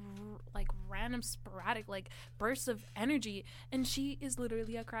this like random sporadic like bursts of energy, and she is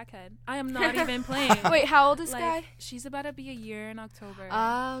literally a crackhead. I am not even playing. Wait, how old is like, Sky? she's about to be a year in October.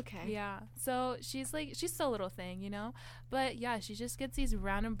 Oh, okay. Yeah. So she's still a little thing, you know? But yeah, she just gets these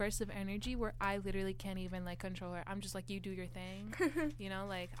random bursts of energy where I literally can't even like control her. I'm just like, you do your thing. You know,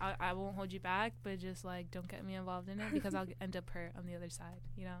 like I won't hold you back, but just like don't get me involved in it because I'll end up hurt on the other side,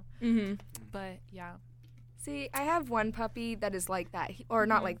 you know? Mm-hmm. But yeah. See, I have one puppy that is like that, or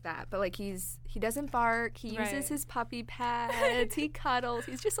not like that, but like he doesn't bark. He Right. uses his puppy pads. He cuddles.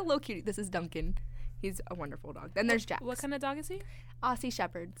 He's just a little cutie. This is Duncan. He's a wonderful dog. Then there's Jax. What kind of dog is he? Aussie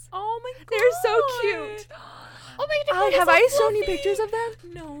Shepherds. Oh my god. They're so cute. Oh my god. Have I shown you pictures of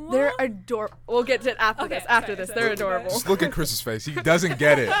them? No. They're adorable. We'll get to it after Okay, this. After sorry, this, sorry. they're adorable. Just look at Chris's face. He doesn't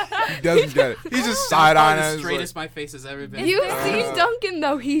get it. He doesn't get it. He's just side Probably eyeing the us. straightest my face has ever been. You've seen Duncan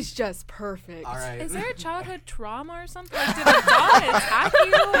though. He's just perfect. All right. Is there a childhood trauma or something? Like, did a dog attack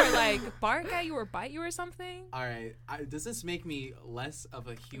you or like bark at you or bite you or something? All right. Does this make me less of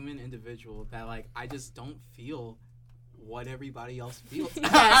a human individual that like I just don't feel what everybody else feels?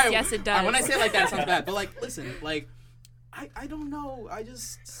 Yes, it does. When I say it like that, it sounds bad. But like, listen, like, I don't know. I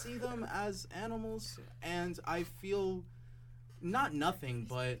just see them as animals, and I feel not nothing,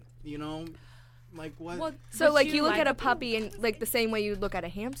 but you know, like what? Well, So would like you look at a like- puppy and like the same way you look at a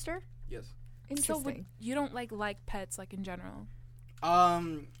hamster. Yes. Interesting. So you don't like pets like in general?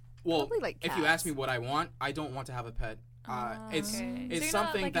 Well, Probably like if you ask cats. me what I want, I don't want to have a pet. It's Okay. it's so you're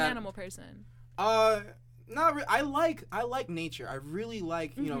something not like that an animal person. Not I like nature. I really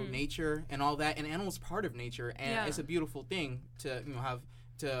like you know nature and all that. And animals part of nature, and Yeah. it's a beautiful thing to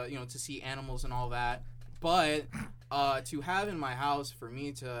to see animals and all that. But to have in my house for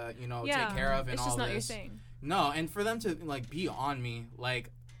me to take care of and it's all just not this. your thing. No, and for them to like be on me,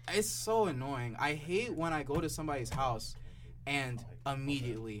 like it's so annoying. I hate when I go to somebody's house and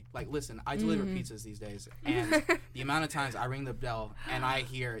immediately, like, listen, I deliver pizzas these days, and the amount of times I ring the bell and I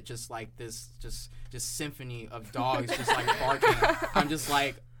hear just like this, just symphony of dogs just like barking. I'm just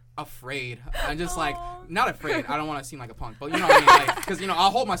like afraid. I'm just like not afraid. I don't want to seem like a punk, but you know what I mean, like, because I'll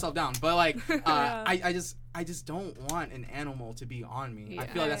hold myself down. But like, I just don't want an animal to be on me. I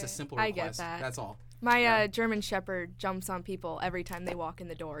feel like that's a simple I request. get that. That's all. My German Shepherd jumps on people every time they walk in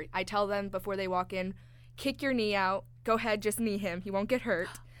the door. I tell them before they walk in, kick your knee out. Go ahead, just knee him. He won't get hurt.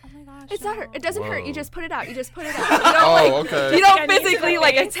 Oh my gosh. It's not hurt. It doesn't hurt. You Whoa. just put it out. You just put it out. You don't, okay. You don't Can you do physically the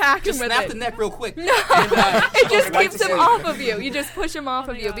like face? attack him Just with snap it. the neck real quick. No, And, it just right keeps to him sleep. off of you. You just push him off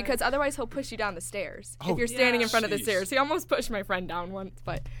Oh of my you God. because otherwise he'll push you down the stairs. Oh, If you're standing in front of the jeez. stairs. He almost pushed my friend down once,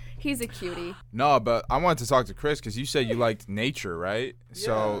 but he's a cutie. No, but I wanted to talk to Chris because you said you liked nature, right?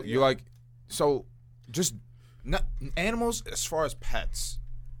 So Yeah, you like, so just not, animals as far as pets,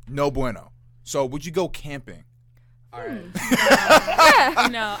 no bueno. So would you go camping? All right.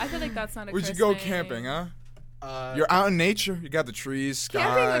 No, I feel like that's not a Would you Chris go thing. camping, huh? You're out in nature. You got the trees, sky.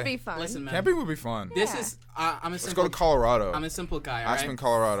 Camping would be fun. Listen, man. Camping would be fun. This Yeah. is I'm a Let's simple. go to Colorado. I'm a simple guy. All Aspen, right.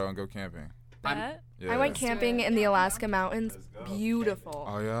 Colorado, and go camping. Bet? Yeah. I went camping in the Alaska mountains. Let's go. Beautiful.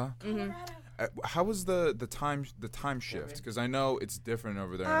 Oh yeah. Mhm. How was the time shift? Because I know it's different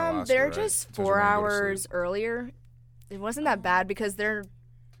over there in Alaska. They're right? just In terms of 4 when you go to hours sleep. earlier. It wasn't that bad because they're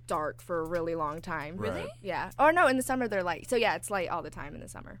dark for a really long time. Really? Yeah. Or no, in the summer they're light. So yeah, it's light all the time in the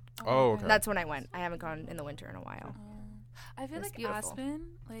summer. Oh, okay. That's when I went. I haven't gone in the winter in a while. I feel It's like beautiful. Aspen,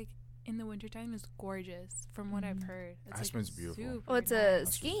 like in the wintertime, is gorgeous. From what I've heard, it's Aspen's like, beautiful. super Well, it's a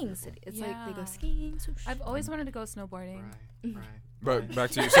nice. skiing city. It's like they go Yeah. skiing. swoosh. I've always wanted to go snowboarding. Right. But back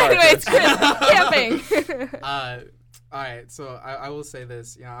to you. Sorry. Anyways, Chris. camping. All right. So I will say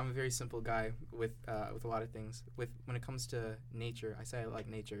this. I'm a very simple guy with a lot of things. When it comes to nature, I say I like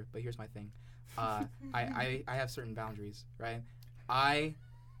nature, but here's my thing. I have certain boundaries, right?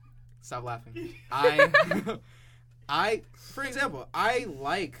 Stop laughing. For example, I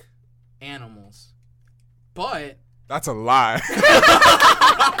like animals, but That's a lie.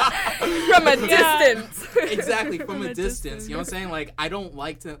 From a distance. Exactly, from a distance. You know what I'm saying? Like, I don't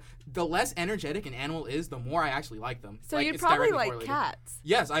like to. The less energetic an animal is, the more I actually like them. So like, you'd it's probably directly like correlated. cats.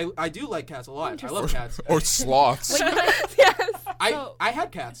 Yes, I do like cats a lot. I love cats. Or sloths. Yes. I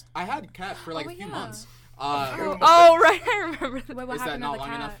had cats. I had cats for like a few months. Oh, right. I remember that. Wait, what Is that happened not to the long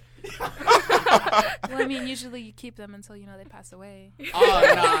cat? enough? Well, I mean, usually you keep them until they pass away.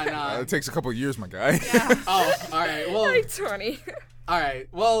 Oh, nah. It takes a couple of years, my guy. Yeah. Oh, all right. Well, Like 20. all right.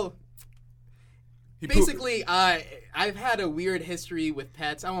 Well, basically, I've had a weird history with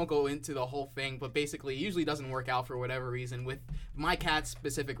pets. I won't go into the whole thing, but basically, it usually doesn't work out for whatever reason. With my cat's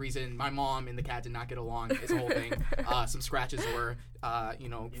specific reason, my mom and the cat did not get along. It's a whole thing. Some scratches were,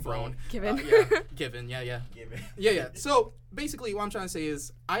 thrown. Given. Given. Yeah. Give it. Yeah. So basically, what I'm trying to say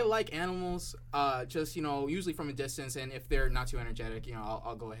is, I like animals, just usually from a distance, and if they're not too energetic,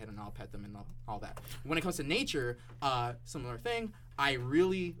 I'll go ahead and I'll pet them and all that. When it comes to nature, similar thing. I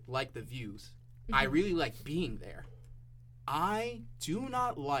really like the views. I really like being there. I do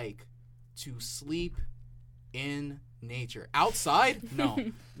not like to sleep in nature. Outside?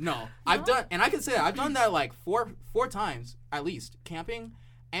 No. I've done, and I can say I've done that like four times at least, camping,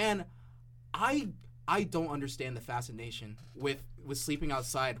 and I don't understand the fascination with sleeping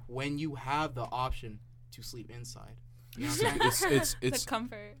outside when you have the option to sleep inside. You know what I'm saying? It's the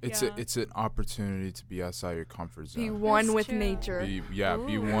comfort. it's an opportunity to be outside your comfort zone. Be one That's with true. nature. Be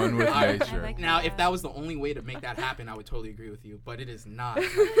Ooh. one with I nature. like Now, that. if that was the only way to make that happen, I would totally agree with you. But it is not.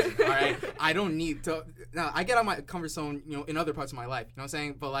 All right, I don't need to. Now, I get on my comfort zone, in other parts of my life. You know what I'm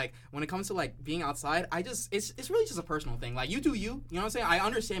saying? But like when it comes to like being outside, it's really just a personal thing. Like you do you. You know what I'm saying? I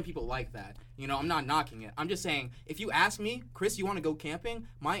understand people like that. I'm not knocking it. I'm just saying, if you ask me, Chris, you want to go camping?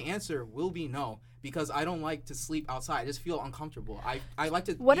 My answer will be no. Because I don't like to sleep outside. I just feel uncomfortable. I like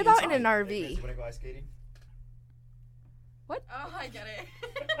to. What be about inside. in an Hey, RV? Chris, you wanna go ice skating? Oh, I get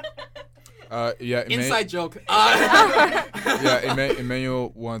it. Yeah. Inside joke.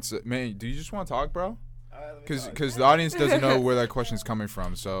 Emmanuel wants. Man, do you just want to talk, bro? Let me talk. Because the audience doesn't know where that question's coming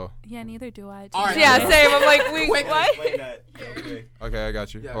from. So Yeah, neither do I. All right. Yeah, same. I'm like, Quick. what? Explain that real quick. okay, I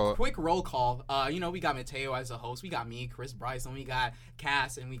got you. Yeah, Hold up. quick roll call. We got Mateo as a host. We got me, Chris Brice, and we got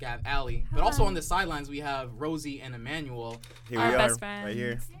Cass, and we got Allie. But also on the sidelines, we have Rosie and Emmanuel. Here Our we are, best friends. right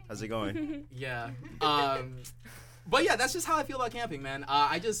here. How's it going? Yeah. But yeah, that's just how I feel about camping, man.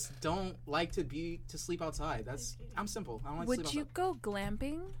 I just don't like to sleep outside. I'm simple. I don't like to Would sleep you go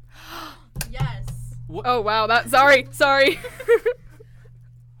glamping? Yes. Oh, wow. Sorry.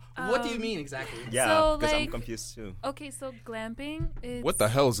 What do you mean exactly? Yeah, So, because I'm like- confused too. Okay, so glamping is. What the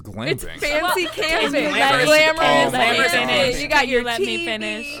hell is It's glamping? fancy camping. Glamorous- Glamorous Let me camping. finish. You got your Let me TV.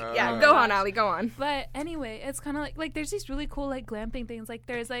 finish. Yeah, go on, Allie. Go on. But anyway, it's kind of like there's these really cool like glamping things. Like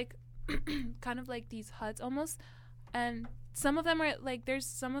there's like kind of like these huts almost, and some of them are like there's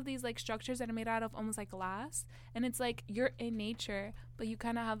some of these like structures that are made out of almost like glass, and it's like you're in nature, but you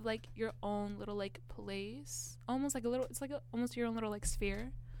kind of have like your own little like place, almost like a little. It's like almost your own little like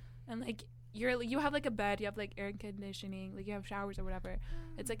sphere, and like you have like a bed, you have like air conditioning, like you have showers or whatever.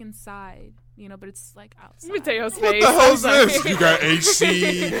 It's like inside, but it's like outside. Mateo's What face. the hell is I'm sorry. this? You got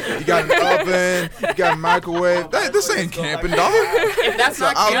AC, you got an oven, you got a microwave. This ain't camping, dog. If that's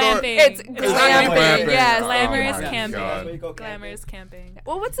not outdoor- camping, It's not glamping. glamping. Yes. Glamorous Oh my camping. God. Where you go Glamorous camping.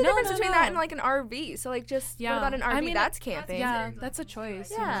 Well, what's the No, difference no, between no. that and like an RV? So like what about an RV? I mean, that's camping. Yeah, that's a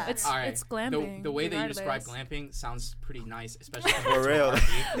choice. Yeah. It's all right. it's glamping. The way that you describe regardless. glamping sounds pretty nice, especially For real.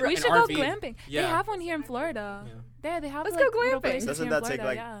 RV. We An should go RV. glamping. Yeah. They have one here in Florida. Yeah. They have Let's like, go little glamping. places Doesn't here in that take,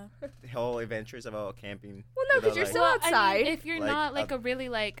 Florida, like, The whole adventures about camping. Well, no, because without, you're like- still Well, outside. I mean, if you're Like, not like a really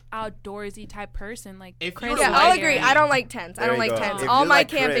like outdoorsy type person, like If Chris you're yeah, like I'll it. agree. I don't like tents. I There don't you like go. tents. If All you my like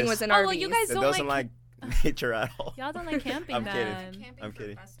camping Chris- was in Oh, RVs. well, you guys That don't doesn't like. like nature at all. Y'all don't like camping I'm kidding. then. Camping I'm for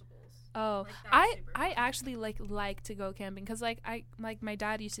kidding. festivals. Oh, Like, that's I super I cool. actually like to go camping because like my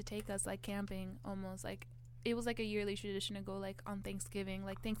dad used to take us like camping almost like it was like a yearly tradition to go like on Thanksgiving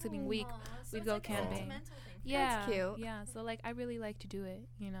week. Aw, so we'd it's go like a camping. sentimental thing. Yeah, cute. Yeah, so like I really like to do it.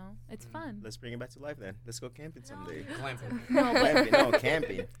 It's fun. Let's bring it back to life then. Let's go camping someday. Glamping. No, but Camping, no,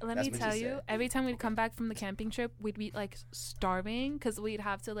 camping. let That's me what tell you you, said. every time we'd come back from the camping trip, we'd be like starving because we'd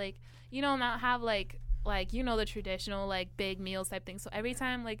have to like not have like the traditional like big meals type thing. So every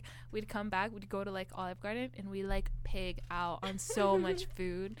time like we'd come back, we'd go to like Olive Garden and we like pig out on so much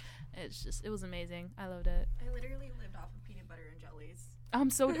food. It was amazing. I loved it. I literally lived off of peanut butter and jellies. I'm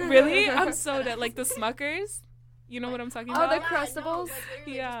so dead. Like the Smuckers. You know what I'm talking Oh, about? the Yeah, I know, Crustables? like,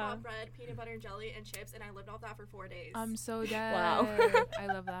 literally Yeah. just bought bread, peanut butter and jelly, and chips, and I lived off that for 4 days. I'm so dead. Wow. I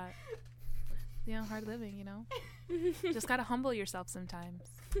love that. Hard living, Just gotta humble yourself sometimes.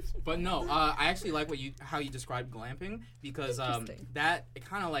 But no, I actually like how you described glamping, because that it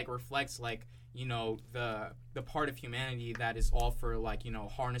kind of like reflects like, you know, the part of humanity that is all for like, you know,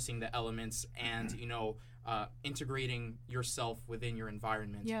 harnessing the elements and, you know, integrating yourself within your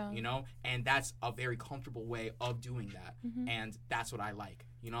environment. Yeah. You know, and that's a very comfortable way of doing that, and that's what I like.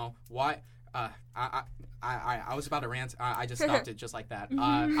 You know why? I was about to rant. I just stopped it just like that.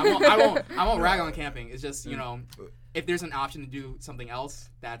 I won't rag on camping. It's just, you know, if there's an option to do something else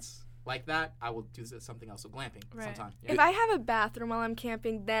that's like that, I will do something else. So glamping sometime. Yeah. If I have a bathroom while I'm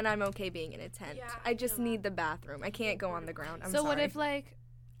camping, then I'm okay being in a tent. Yeah, I just need the bathroom. I can't go on the ground. I'm so sorry. what if like,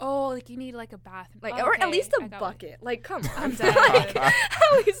 like you need like a bathroom, like, okay, or at least a I got bucket. Like, come on. I'm dead. Like, at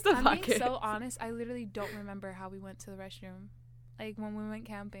least a I'm bucket. being so honest. I literally don't remember how we went to the restroom. Like when we went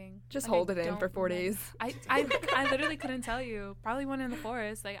camping. Just like, hold I it in don't for 4 remember. days. I literally couldn't tell you. Probably one in the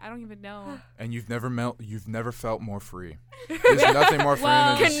forest. Like I don't even know. And you've never felt more free. There's nothing more free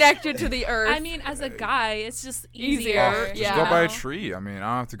than just Connected to the earth. I mean, as a guy, it's just easier. Easier, just yeah. go by a tree. I mean, I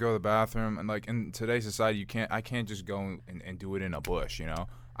don't have to go to the bathroom. And like in today's society, I can't just go and do it in a bush. You know,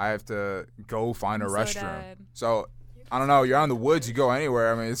 I have to go find a I'm so restroom. dead. So I don't know. You're out in the woods. You go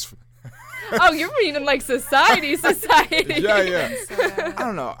anywhere. I mean, it's. Oh, you're meaning like society. Yeah. So dead. I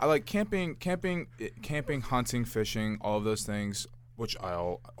don't know. I like camping, hunting, fishing, all of those things. Which I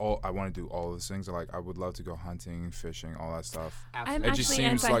want to do all of those things. I would love to go hunting, fishing, all that stuff. I'm It just actually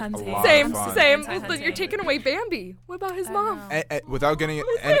seems like a anti-hunting. lot Same, of fun. same. Anti-hunting. Look, you're taking away Bambi. What about his I mom? know. Without getting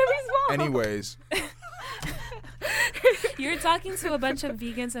Who's Bambi's mom? anyways. You're talking to a bunch of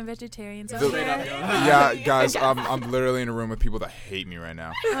vegans and vegetarians. The- over Straight up, there. yo. Yeah, guys, I'm literally in a room with people that hate me right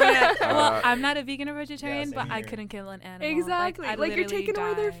now. Oh, yeah. Well, I'm not a vegan or vegetarian, same but I here. couldn't kill an animal. Exactly. I'd Like you're literally taking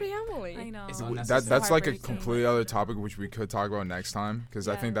away their die. family. I know. It's That's unnecessary. like a Heartbreaking. completely other topic which we could talk about next time because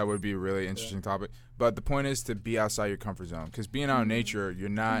I think that would be a really interesting topic. But the point is to be outside your comfort zone because being out in nature, you're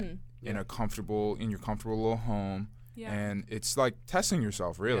not in your comfortable little home. Yeah. And it's like testing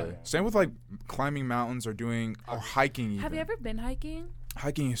yourself, really. Yeah. Same with like climbing mountains or hiking. Even. Have you ever been hiking?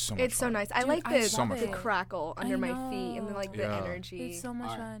 Hiking is so much It's so fun. nice. I Dude, like I the, So much the fun. crackle under my feet and the, like the Yeah. energy. It's so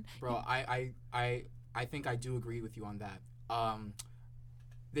much All right. fun. Bro, I think I do agree with you on that.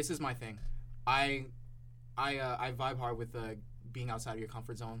 This is my thing. I vibe hard with being outside of your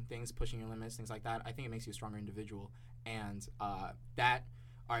comfort zone, things, pushing your limits, things like that. I think it makes you a stronger individual, and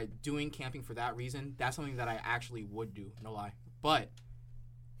doing camping for that reason, that's something that I actually would do, no lie. But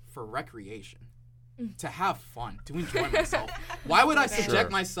for recreation, to have fun, to enjoy myself, why would I subject Sure.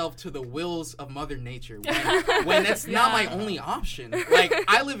 myself to the wills of Mother Nature when that's not my only option? Like,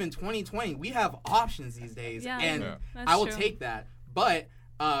 I live in 2020. We have options these days, Yeah. and Yeah. That's I will true. take that. But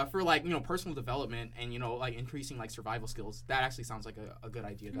for like, you know, personal development and, you know, like increasing like survival skills, that actually sounds like a good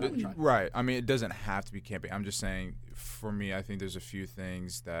idea that I would try. Right. I mean, it doesn't have to be camping. I'm just saying, for me, I think there's a few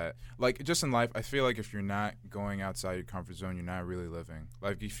things that, like, just in life, I feel like if you're not going outside your comfort zone, you're not really living.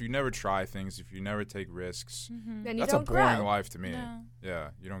 Like, if you never try things, if you never take risks, Then you that's a don't boring grow. life to me. No.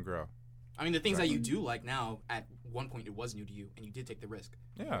 Yeah, you don't grow. I mean, the things that you do like now, at one point it was new to you, and you did take the risk,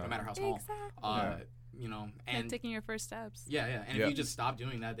 Yeah. no matter how small. Exactly. You know, Like and taking your first steps. yeah. And Yeah. if you just stop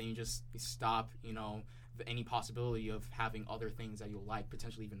doing that, then you stop, you know, any possibility of having other things that you'll like,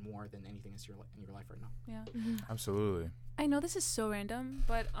 potentially even more than anything in your life right now. Yeah. Absolutely. I know this is so random,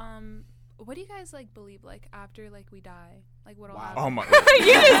 but what do you guys like believe like after like we die? Like what will Wow. happen? Oh my.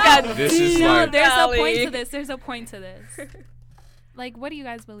 You just got This is deep, like- There's a Allie. point to this. There's a point to this. Like what do you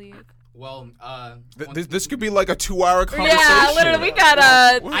guys believe? Well, This could be like a 2-hour conversation. Yeah, literally, we got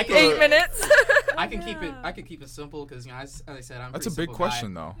I can- 8 minutes. I can keep it. I can keep it simple because, you know, as I said, I'm. a That's a pretty big simple guy.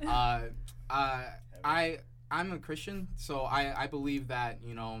 question, though. I'm a Christian, so I believe that,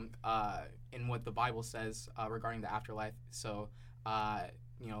 you know, in what the Bible says regarding the afterlife. So,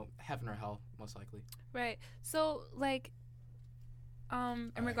 you know, heaven or hell, most likely. Right. So like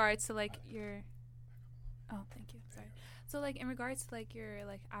in regards to like your thank you. Sorry. So like in regards to like your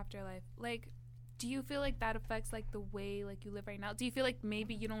like afterlife, like do you feel like that affects like the way like you live right now? Do you feel like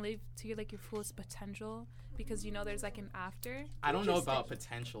maybe you don't live to your like your fullest potential because you know there's like an after? I don't know about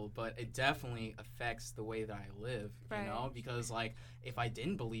potential, but it definitely affects the way that I live, Right. you know, because like if I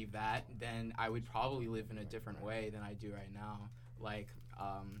didn't believe that, then I would probably live in a different way than I do right now. Like,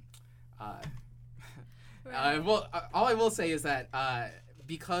 well, all I will say is that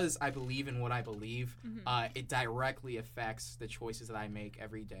because I believe in what I believe, it directly affects the choices that I make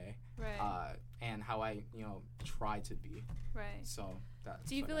every day, Right. and how I, you know, try to be. Right. So that's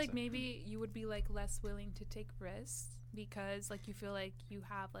Do you what feel I like say. maybe you would be like less willing to take risks because like you feel like you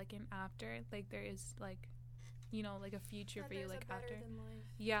have like an after, like there is like, you know, like a future for you like after? Than life.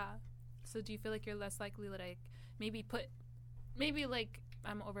 Yeah. So do you feel like you're less likely to like maybe like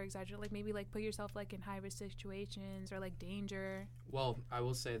I'm over exaggerating, like maybe like put yourself like in high risk situations or like danger. Well, I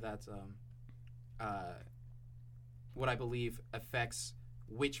will say that what I believe affects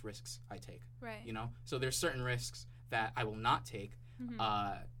which risks I take. Right. You know, so there's certain risks that I will not take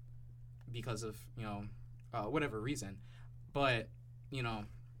because of whatever reason, but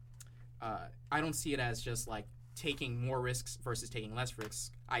I don't see it as just like taking more risks versus taking less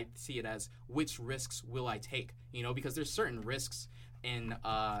risks. I see it as which risks will I take, because there's certain risks in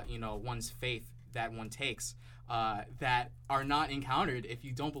one's faith that one takes that are not encountered if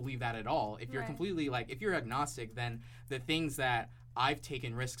you don't believe that at all. If you're completely if you're agnostic, then the things that I've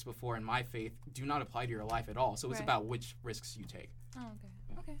taken risks before in my faith do not apply to your life at all. So it's about which risks you take. Oh,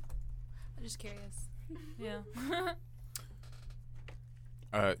 okay. I'm just curious. Yeah.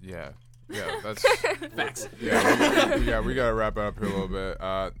 Yeah, that's Facts. We gotta wrap it up here a little bit.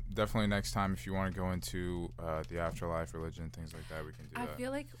 Definitely next time, if you want to go into the afterlife, religion, things like that, we can do that. I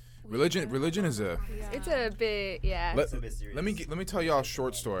feel like religion is a. It's a bit, yeah. It's a bit serious. Let me tell y'all a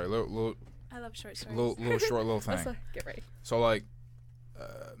short story. I love short stories. Little thing. Let's get ready. So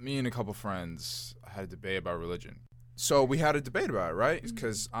me and a couple friends had a debate about religion. So we had a debate about it, right?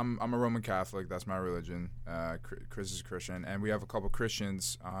 Because I'm a Roman Catholic. That's my religion. Chris is a Christian. And we have a couple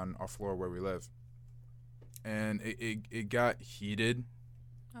Christians on our floor where we live. And it got heated.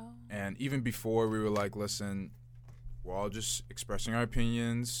 Oh. And even before, we were like, listen, we're all just expressing our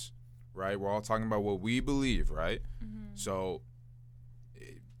opinions, right? We're all talking about what we believe, right? So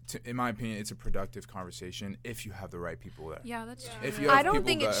in my opinion, it's a productive conversation if you have the right people there. Yeah, that's true. If you have I don't people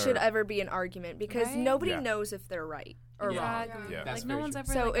think it that should are- ever be an argument because Right? nobody Yeah. knows if they're right or wrong. Exactly. Yeah. That's Like no very one's true.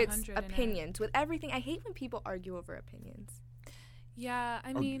 ever So like it's 100 in it. opinions. With everything, I hate when people argue over opinions. Yeah,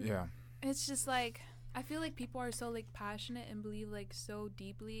 I Oh, mean, yeah. it's just like I feel like people are so like passionate and believe like so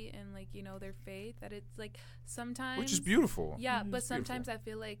deeply in like their faith that it's like sometimes Which is beautiful. Yeah, but It's sometimes I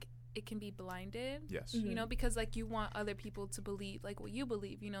feel like it can be blinded. Yes. Because like you want other people to believe like what you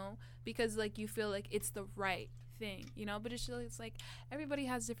believe, because like you feel like it's the right thing, but it's like everybody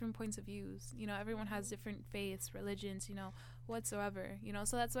has different points of views, everyone has different faiths, religions, whatsoever,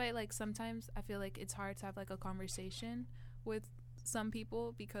 so that's why like sometimes I feel like it's hard to have like a conversation with some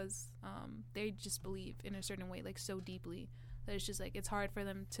people because they just believe in a certain way like so deeply that it's just like it's hard for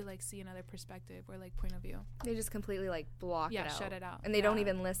them to like see another perspective or like point of view. They just completely like block it out. Shut it out. And they don't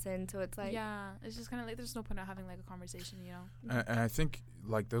even listen, so it's like it's just kind of like there's no point of having like a conversation, And I think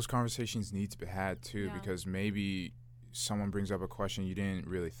like those conversations need to be had too, Yeah. because maybe someone brings up a question you didn't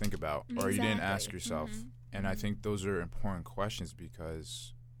really think about or you didn't ask Exactly. yourself. And I think those are important questions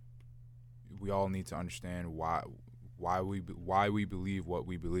because we all need to understand why we believe what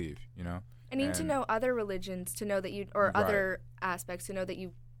we believe, I need to And- know other religions to know that you, or Right. other aspects to know that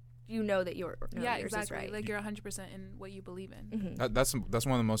you know that yours exactly. is right. Like you're 100% in what you believe in. Mhm. That's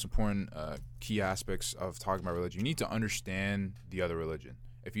one of the most important key aspects of talking about religion. You need to understand the other religion.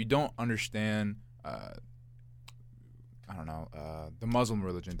 If you don't understand, the Muslim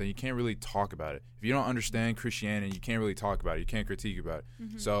religion, then you can't really talk about it. If you don't understand Christianity, you can't really talk about it. You can't critique about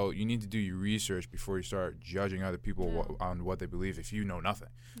it. So you need to do your research before you start judging other people on what they believe if you know nothing.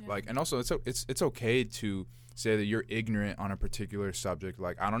 Yeah. And also it's okay to say that you're ignorant on a particular subject.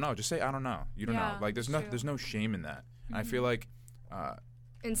 Like, I don't know. Just say I don't know. You don't know. Like, there's no shame in that. And I feel like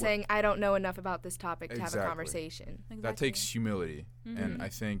And saying I don't know enough about this topic to have a Exactly. conversation. that takes humility, Mm-hmm. and I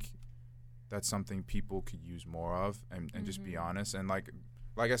think that's something people could use more of, and just be honest. And like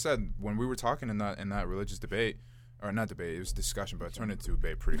I said, when we were talking in that religious debate, or not debate, it was discussion, but it turned into a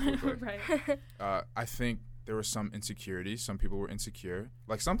debate pretty quickly. Right. I think there was some insecurities. Some people were insecure.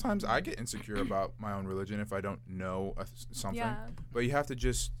 Like sometimes I get insecure about my own religion if I don't know something. Yeah. But you have to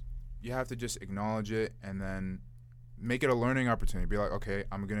just acknowledge it and then make it a learning opportunity. Be like, okay,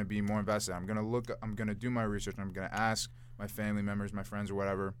 I'm gonna be more invested. I'm gonna do my research. I'm gonna ask my family members, my friends, or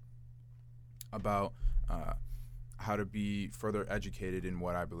whatever about how to be further educated in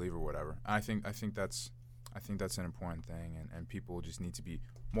what I believe or whatever. I think that's an important thing, and people just need to be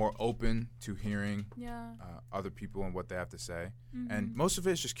more open to hearing other people and what they have to say. And most of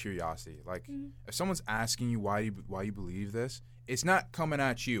it is just curiosity. Like if someone's asking you why you believe this, it's not coming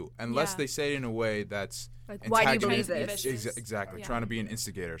at you unless Yeah. they say it in a way that's Like, why do you believe antagonistic. this? Exactly. Yeah. Trying to be an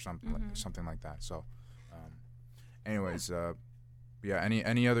instigator or something like that. So, anyways, yeah,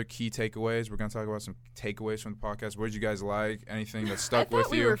 any other key takeaways? We're gonna talk about some takeaways from the podcast. What did you guys like? Anything that stuck I with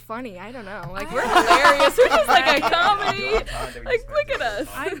thought you? we were funny. I don't know. Like we're hilarious. We're just like a comedy. Like look at us.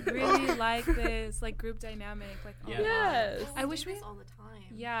 I really like this like group dynamic. Like Yeah. Yes. I wish we. all the time.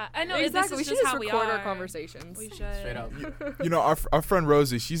 Yeah, I know. Exactly. We This should is just just how we record are. our conversations. We should. Straight up. You know, our friend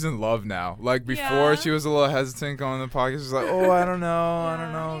Rosie, she's in love now. Like before, Yeah. she was a little hesitant going on the podcast. She's like, oh, I don't know. I don't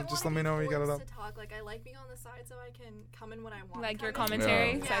I know. didn't Just wanna let me be know when you got it up. forced to talk. Like I like being on the side so I can come in when I want. Like your kind of.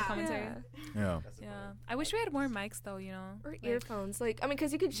 commentary, Yeah. side commentary. Yeah. Yeah. I wish we had more mics though. You know. Or Like- earphones. Like I mean,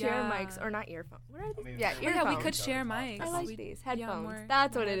 because you could share Yeah. mics or not earphones. What are these? I mean, Yeah, oh, Oh, earphones. yeah, we could share mics. I like We- these yeah, headphones. more-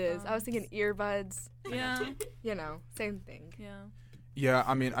 That's more what it is. I was thinking headphones. earbuds. Yeah. You know, same thing. Yeah. Yeah,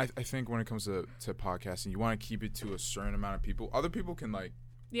 I mean, I think when it comes to podcasting, you want to keep it to a certain amount of people. Other people can like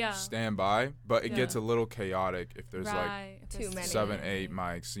Yeah. stand by, but it Yeah. gets a little chaotic if there's like Right. If too there's many. 7, 8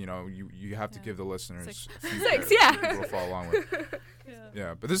 mics. You know, you have to Yeah. give the listeners Six. Six, feedback yeah. people to follow along with. Yeah.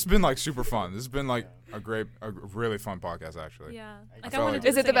 Yeah, but this has been like super fun. This has been like a really fun podcast actually. Yeah. I Like felt wanna like- do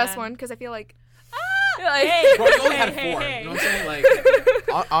Is this it the best again. one? Because I feel like. Hey, Bro, you only had hey, 4. hey. You know what I'm saying?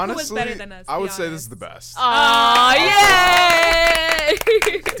 Like, Honestly, better than us, I be would say this is honest. the best. Aw, yay!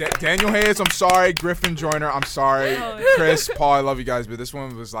 Daniel Hayes, I'm sorry. Griffin Joyner, I'm sorry. Oh. Chris, Paul, I love you guys, but this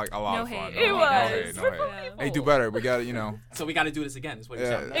one was like a lot No of fun. hate. It No was. hate, no We're hate. Yeah. Hey, do better. We got to, you know. so we got to do this again. Is what you're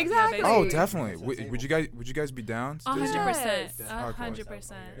Yeah. saying? Exactly. Yeah, Oh, basically. definitely. Would you guys be down? to do this? 100%. Yeah.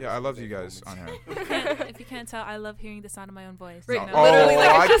 100%. Yeah, I love you guys on here. If you can't tell, I love hearing the sound of my own voice. Right, you know? Oh, literally, like,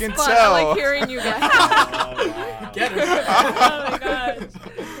 I it's just can fun. I tell. like hearing you guys. Get it. Oh my gosh.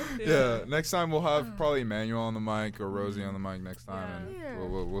 Yeah. Next time we'll have probably Emmanuel on the mic or Rosie on the mic next time, and Yeah.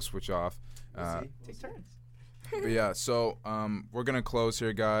 we'll switch off. Take turns. But yeah, so we're gonna close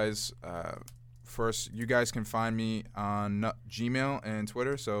here, guys. First, you guys can find me on Gmail and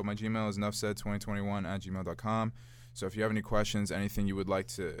Twitter. So my Gmail is nuffsaid2021@gmail.com. So if you have any questions, anything you would like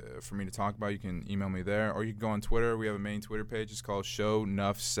for me to talk about, you can email me there, or you can go on Twitter. We have a main Twitter page. It's called Show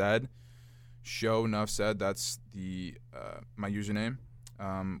Nuff Said. Show Nuff Said. That's the my username.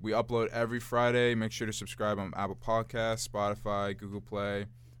 We upload every Friday. Make sure to subscribe on Apple Podcasts, Spotify, Google Play.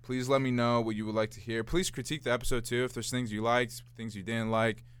 Please let me know what you would like to hear. Please critique the episode too. If there's things you liked, things you didn't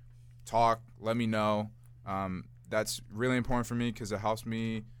like, talk. Let me know. That's really important for me because it helps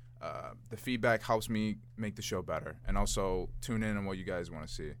me. The feedback helps me make the show better, and also tune in on what you guys want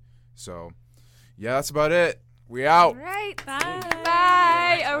to see. So, yeah, that's about it. We out. All right. Bye.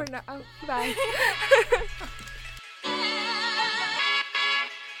 Bye. Oh, no. Oh, bye.